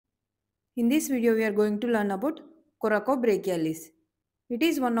In this video, we are going to learn about coracobrachialis. It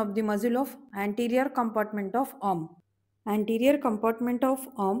is one of the muscle of anterior compartment of arm. Anterior compartment of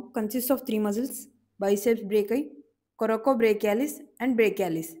arm consists of three muscles: biceps brachii, coracobrachialis, and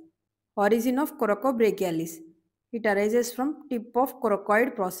brachialis. Origin of coracobrachialis. It arises from tip of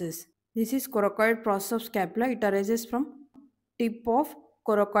coracoid process. This is coracoid process of scapula. It arises from tip of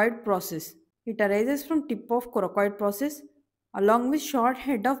coracoid process. It arises from tip of coracoid process along with short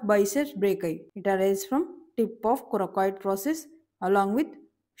head of biceps brachii. It arises from tip of coracoid process along with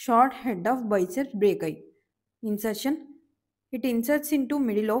short head of biceps brachii. Insertion. It inserts into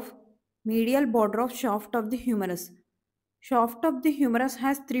middle of medial border of shaft of the humerus. Shaft of the humerus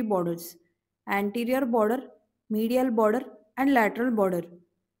has three borders: anterior border, medial border, and lateral border.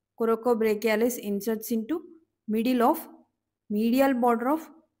 Coracobrachialis inserts into middle of medial border of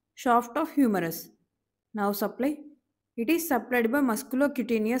shaft of humerus. Nerve supply. It is supplied by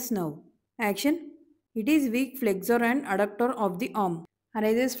musculocutaneous nerve. Action. It is weak flexor and adductor of the arm.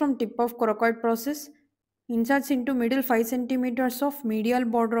 Arises from tip of coracoid process. Inserts into middle 5 centimeters of medial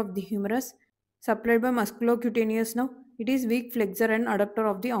border of the humerus. Supplied by musculocutaneous nerve. It is weak flexor and adductor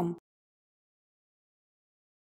of the arm.